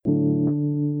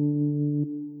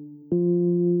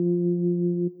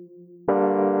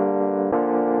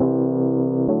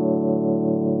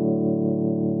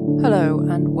Hello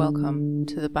and welcome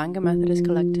to the Bangor Methodist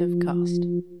Collective cast.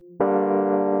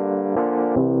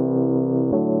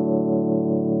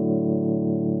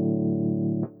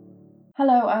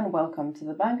 Hello and welcome to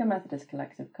the Bangor Methodist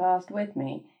Collective cast with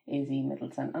me, Izzy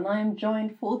Middleton, and I am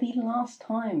joined for the last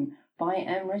time by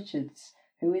Em Richards,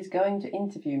 who is going to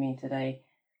interview me today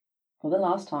for the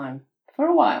last time, for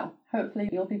a while. Hopefully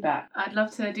you'll be back. I'd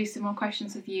love to do some more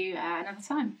questions with you another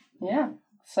time. Yeah,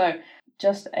 so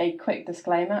just a quick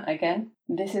disclaimer again.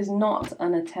 This is not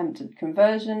an attempt at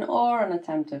conversion or an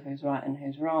attempt of who's right and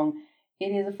who's wrong. It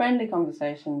is a friendly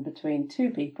conversation between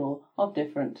two people of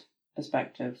different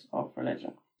perspectives of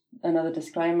religion. Another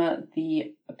disclaimer,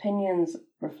 the opinions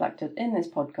reflected in this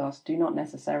podcast do not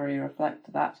necessarily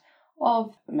reflect that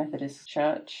of the Methodist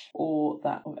Church or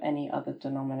that of any other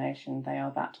denomination. They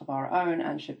are that of our own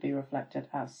and should be reflected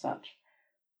as such.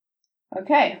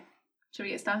 Okay. Shall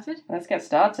we get started? Let's get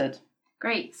started.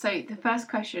 Great. So the first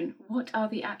question, what are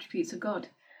the attributes of God?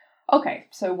 Okay,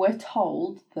 so we're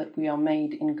told that we are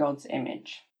made in God's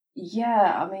image.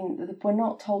 Yeah, I mean, we're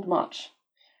not told much.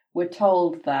 We're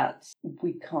told that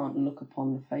we can't look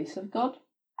upon the face of God.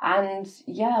 And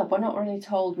yeah, we're not really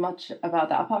told much about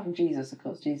that, apart from Jesus, of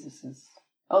course. Jesus is...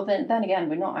 Oh, then again,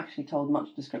 we're not actually told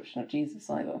much description of Jesus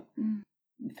either,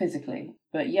 physically.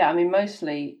 But yeah, I mean,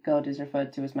 mostly God is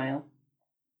referred to as male.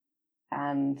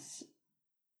 And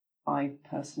I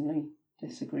personally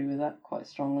disagree with that quite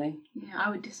strongly. Yeah,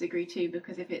 I would disagree too,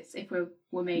 because if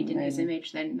we're made in His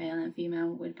image, then male and female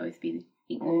would both be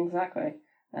equal. Exactly.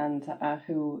 And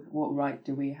what right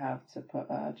do we have to put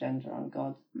gender on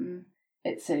God?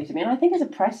 It's silly to me, and I think it's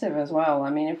oppressive as well. I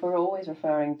mean, if we're always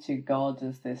referring to God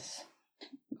as this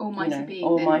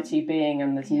almighty being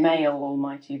and this male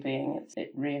almighty being,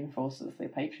 it reinforces the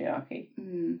patriarchy.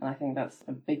 And I think that's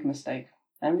a big mistake.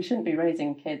 And we shouldn't be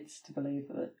raising kids to believe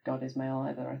that God is male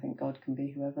either. I think God can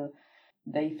be whoever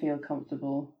they feel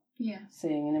comfortable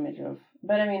seeing an image of.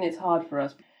 But I mean, it's hard for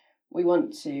us. We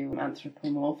want to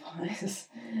anthropomorphize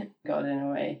God in a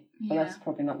way. But that's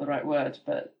probably not the right word.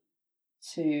 But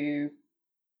to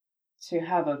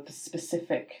have a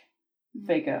specific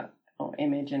figure or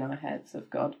image in our heads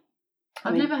of God.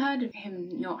 I've never heard of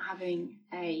Him not having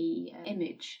a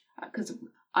image, because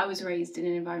I was raised in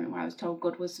an environment where I was told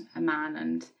God was a man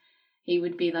and He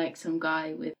would be like some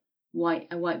guy with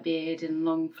a white beard and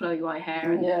long flowy white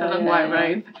hair and a long white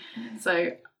robe.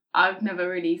 So I've never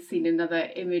really seen another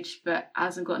image, but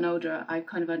as I've gotten older, I've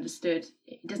kind of understood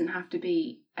it doesn't have to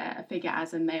be a figure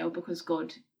as a male, because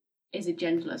God is a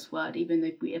genderless word, even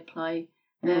though we apply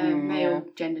the male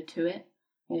gender to it.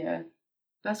 Yeah.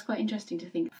 That's quite interesting to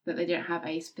think that they don't have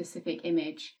a specific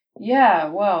image. Yeah,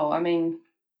 well, I mean,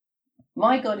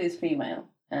 my God is female,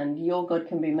 and your God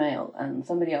can be male, and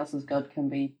somebody else's God can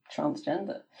be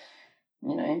transgender.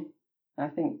 You know, I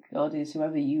think God is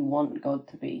whoever you want God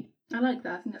to be. I like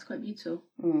that. I think that's quite beautiful.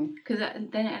 Because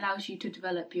then it allows you to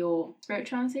develop your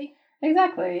spirituality.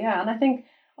 Exactly, yeah. And I think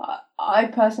I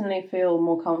personally feel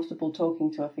more comfortable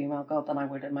talking to a female God than I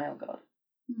would a male God.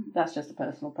 That's just a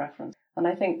personal preference. And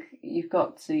I think you've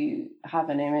got to have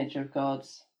an image of God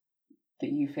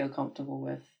that you feel comfortable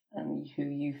with and who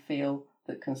you feel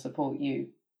that can support you,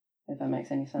 if that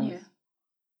makes any sense.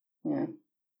 Yeah.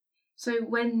 So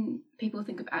when people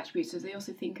think of attributes, do they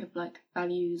also think of like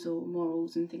values or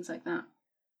morals and things like that?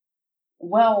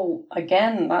 Well,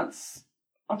 again, that's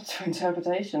up to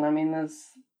interpretation. I mean,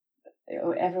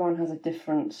 everyone has a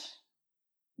different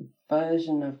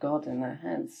version of God in their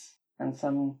heads. And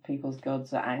some people's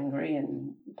gods are angry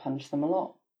and punch them a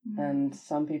lot. And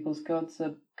some people's gods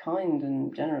are kind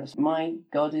and generous. My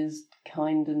God is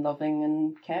kind and loving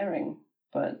and caring,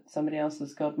 but somebody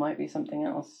else's God might be something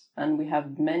else. And we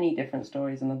have many different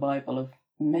stories in the Bible of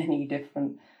many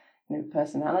different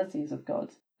personalities of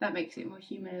God. That makes it more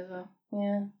human as well.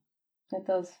 Yeah, it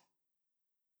does.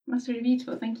 That's really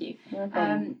beautiful, thank you. No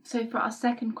problem. So for our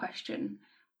second question,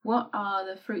 what are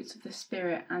the fruits of the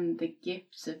Spirit and the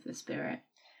gifts of the Spirit?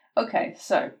 Okay,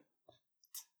 so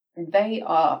they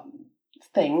are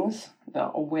things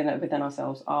that are within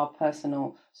ourselves, our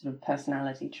personal sort of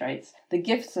personality traits. The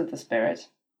gifts of the Spirit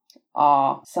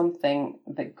are something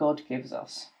that God gives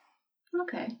us.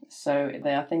 Okay. So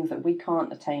they are things that we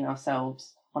can't attain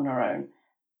ourselves on our own.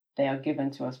 They are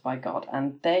given to us by God,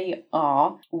 and they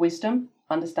are wisdom,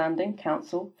 understanding,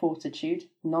 counsel, fortitude,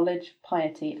 knowledge,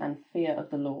 piety, and fear of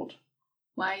the Lord.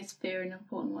 Why is fear an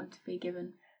important one to be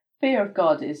given? Fear of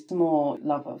God is more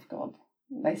love of God.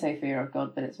 They say fear of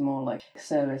God, but it's more like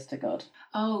service to God.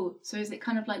 Oh, so is it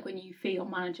kind of like when you fear your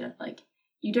manager, like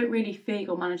you don't really fear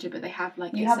your manager, but they have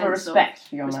like you have a respect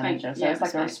for your manager, so it's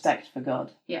like a respect for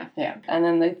God. Yeah. And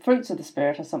then the fruits of the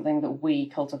Spirit are something that we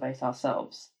cultivate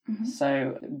ourselves.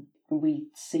 So we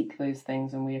seek those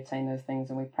things and we attain those things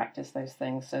and we practice those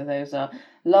things. So those are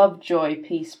love, joy,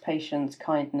 peace, patience,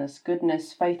 kindness,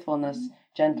 goodness, faithfulness,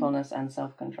 gentleness, and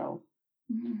self-control.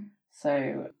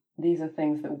 So these are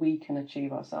things that we can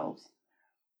achieve ourselves.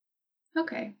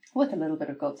 Okay. With a little bit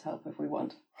of God's help if we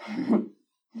want.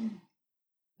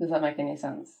 Does that make any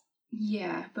sense?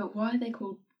 Yeah, but why are they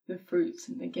called the fruits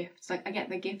and the gifts? Like, I get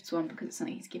the gifts one because it's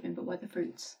something he's given, but why the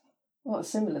fruits? Well, it's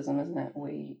symbolism, isn't it?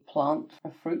 We plant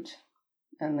a fruit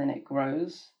and then it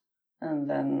grows and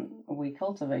then we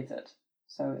cultivate it.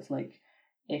 So it's like,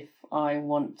 if I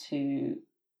want to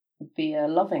be a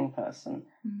loving person,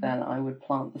 then I would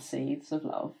plant the seeds of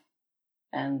love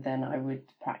and then I would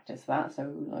practice that.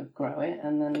 So I'd grow it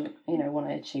and then, when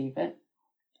I achieve it,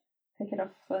 pick it off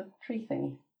the tree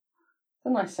thingy. It's a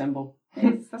nice symbol.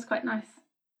 That's quite nice.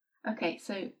 Okay,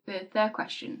 so the third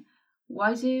question.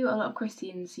 Why do a lot of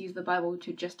Christians use the Bible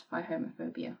to justify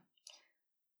homophobia?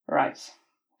 Right.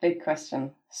 Big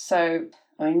question. So,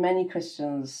 many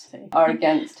Christians are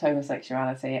against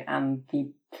homosexuality, and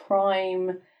the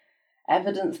prime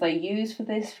evidence they use for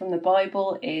this from the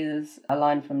Bible is a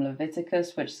line from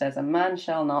Leviticus, which says, "A man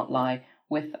shall not lie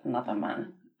with another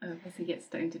man." Oh, because he gets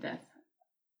stoned to death.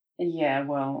 Yeah,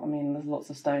 well, there's lots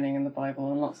of stoning in the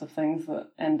Bible and lots of things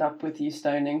that end up with you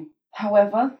stoning.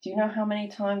 However, do you know how many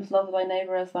times love thy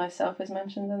neighbour as thyself is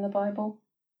mentioned in the Bible?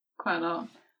 Quite a lot.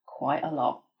 Quite a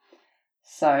lot.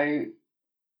 So...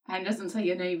 And it doesn't say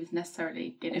your neighbour's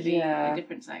necessarily going to be a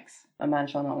different sex. A man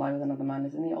shall not lie with another man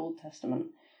is in the Old Testament.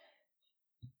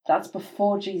 That's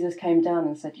before Jesus came down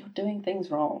and said, you're doing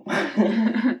things wrong.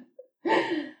 And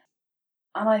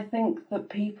I think that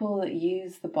people that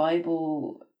use the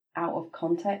Bible out of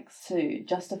context to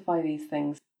justify these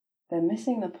things, they're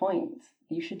missing the point.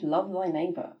 You should love thy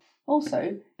neighbour.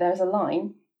 Also, there's a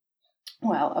line,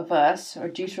 a verse, or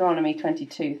Deuteronomy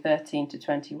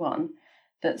 22:13-21,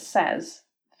 that says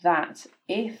that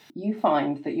if you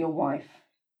find that your wife,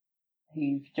 who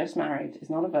you've just married, is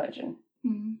not a virgin,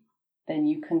 then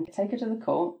you can take her to the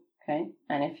court, okay?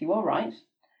 And if you are right,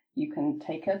 you can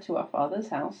take her to our father's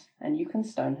house and you can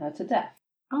stone her to death.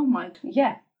 Oh my.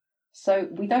 Yeah. So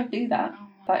we don't do that.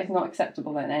 That is not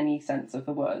acceptable in any sense of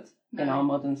the word in our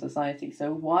modern society.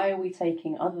 So why are we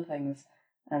taking other things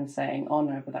and saying, oh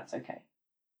no, but that's okay?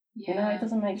 Yeah. It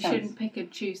doesn't make sense. You shouldn't pick and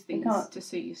choose things to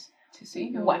suit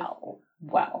you. Your...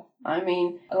 Well,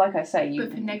 like I say...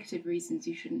 But for negative reasons,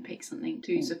 you shouldn't pick something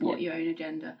to support your own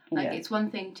agenda. It's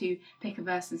one thing to pick a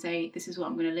verse and say, this is what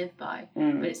I'm going to live by,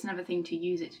 but it's another thing to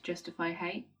use it to justify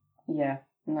hate. Yeah.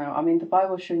 No, the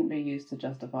Bible shouldn't be used to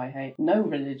justify hate. No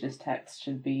religious text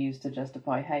should be used to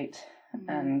justify hate.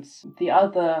 And the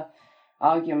other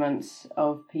arguments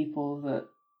of people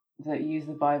that use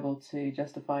the Bible to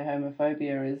justify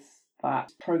homophobia is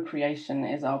that procreation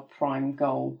is our prime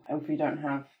goal. If we don't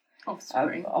have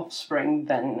offspring,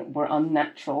 then we're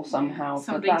unnatural somehow.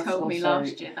 Somebody told me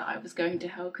last year that I was going to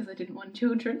hell because I didn't want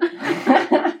children.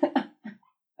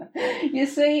 You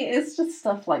see, it's just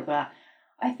stuff like that.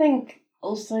 I think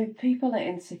also people are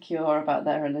insecure about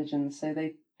their religion, so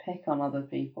they pick on other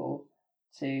people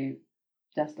to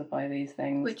justify these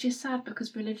things. Which is sad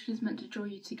because religion is meant to draw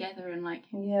you together and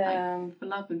for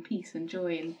love and peace and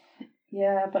joy. And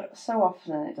yeah, but so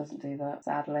often it doesn't do that,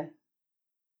 sadly.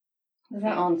 Does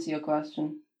that answer your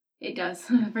question? It does,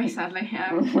 very sadly.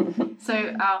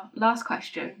 So our last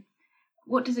question.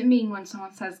 What does it mean when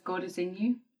someone says God is in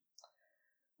you?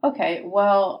 Okay,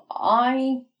 well,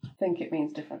 I think it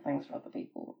means different things for other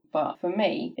people. But for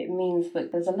me, it means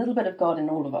that there's a little bit of God in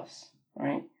all of us,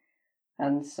 right?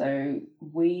 And so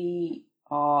we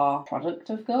are a product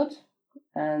of God,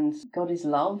 and God is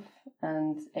love,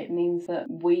 and it means that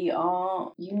we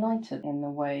are united in the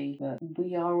way that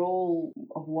we are all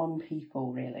of one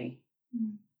people, really.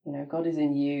 God is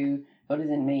in you, God is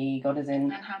in me, God is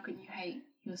in... And how can you hate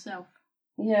yourself?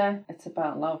 Yeah, it's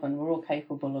about love, and we're all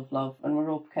capable of love, and we're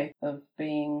all capable of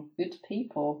being good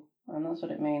people, and that's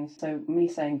what it means. So me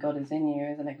saying God is in you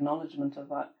is an acknowledgement of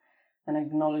that, an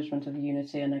acknowledgement of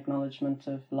unity, an acknowledgement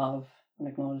of love, an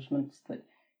acknowledgement that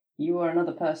you are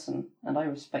another person, and I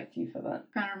respect you for that.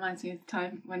 Kind of reminds me of the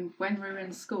time when we were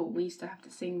in school, we used to have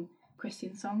to sing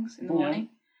Christian songs in the morning.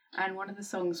 And one of the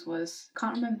songs was,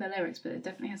 can't remember the lyrics, but it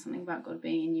definitely has something about God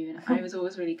being in you, and I was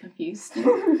always really confused.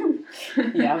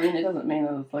 Yeah, it doesn't mean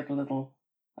that it's like a little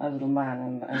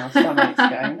man in our stomachs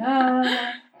going,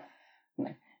 ah.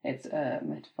 No, it's a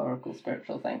metaphorical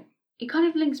spiritual thing. It kind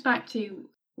of links back to,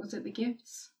 was it the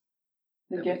gifts?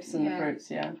 The gifts and the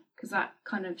fruits, yeah. because that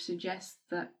kind of suggests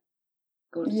that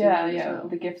God's yeah. as well.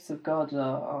 The gifts of God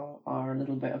are a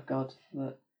little bit of God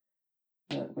that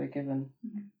we're given.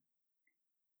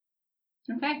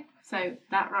 Okay, so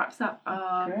that wraps up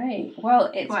our Great.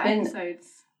 Well, it's been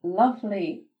episodes.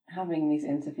 Lovely having these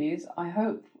interviews. I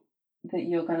hope that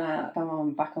you're going to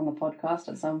come back on the podcast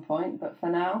at some point, but for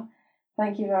now,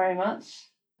 thank you very much.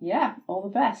 Yeah, all the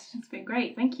best. It's been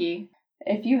great, thank you.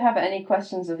 If you have any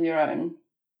questions of your own,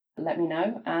 let me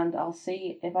know and I'll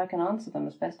see if I can answer them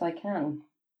as best I can.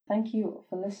 Thank you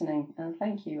for listening, and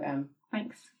thank you, Em.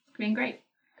 Thanks. It's been great.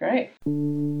 Great.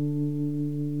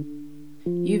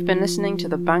 You've been listening to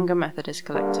the Bangor Methodist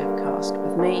Collective cast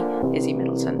with me, Izzy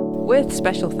Middleton, with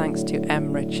special thanks to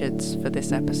Em Richards for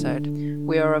this episode.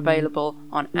 We are available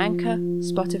on Anchor,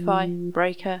 Spotify,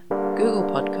 Breaker, Google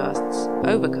Podcasts,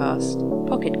 Overcast,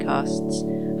 Pocket Casts,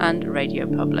 and Radio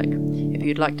Public. If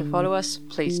you'd like to follow us,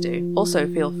 please do. Also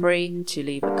feel free to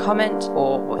leave a comment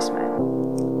or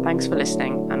voicemail. Thanks for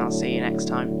listening, and I'll see you next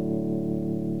time.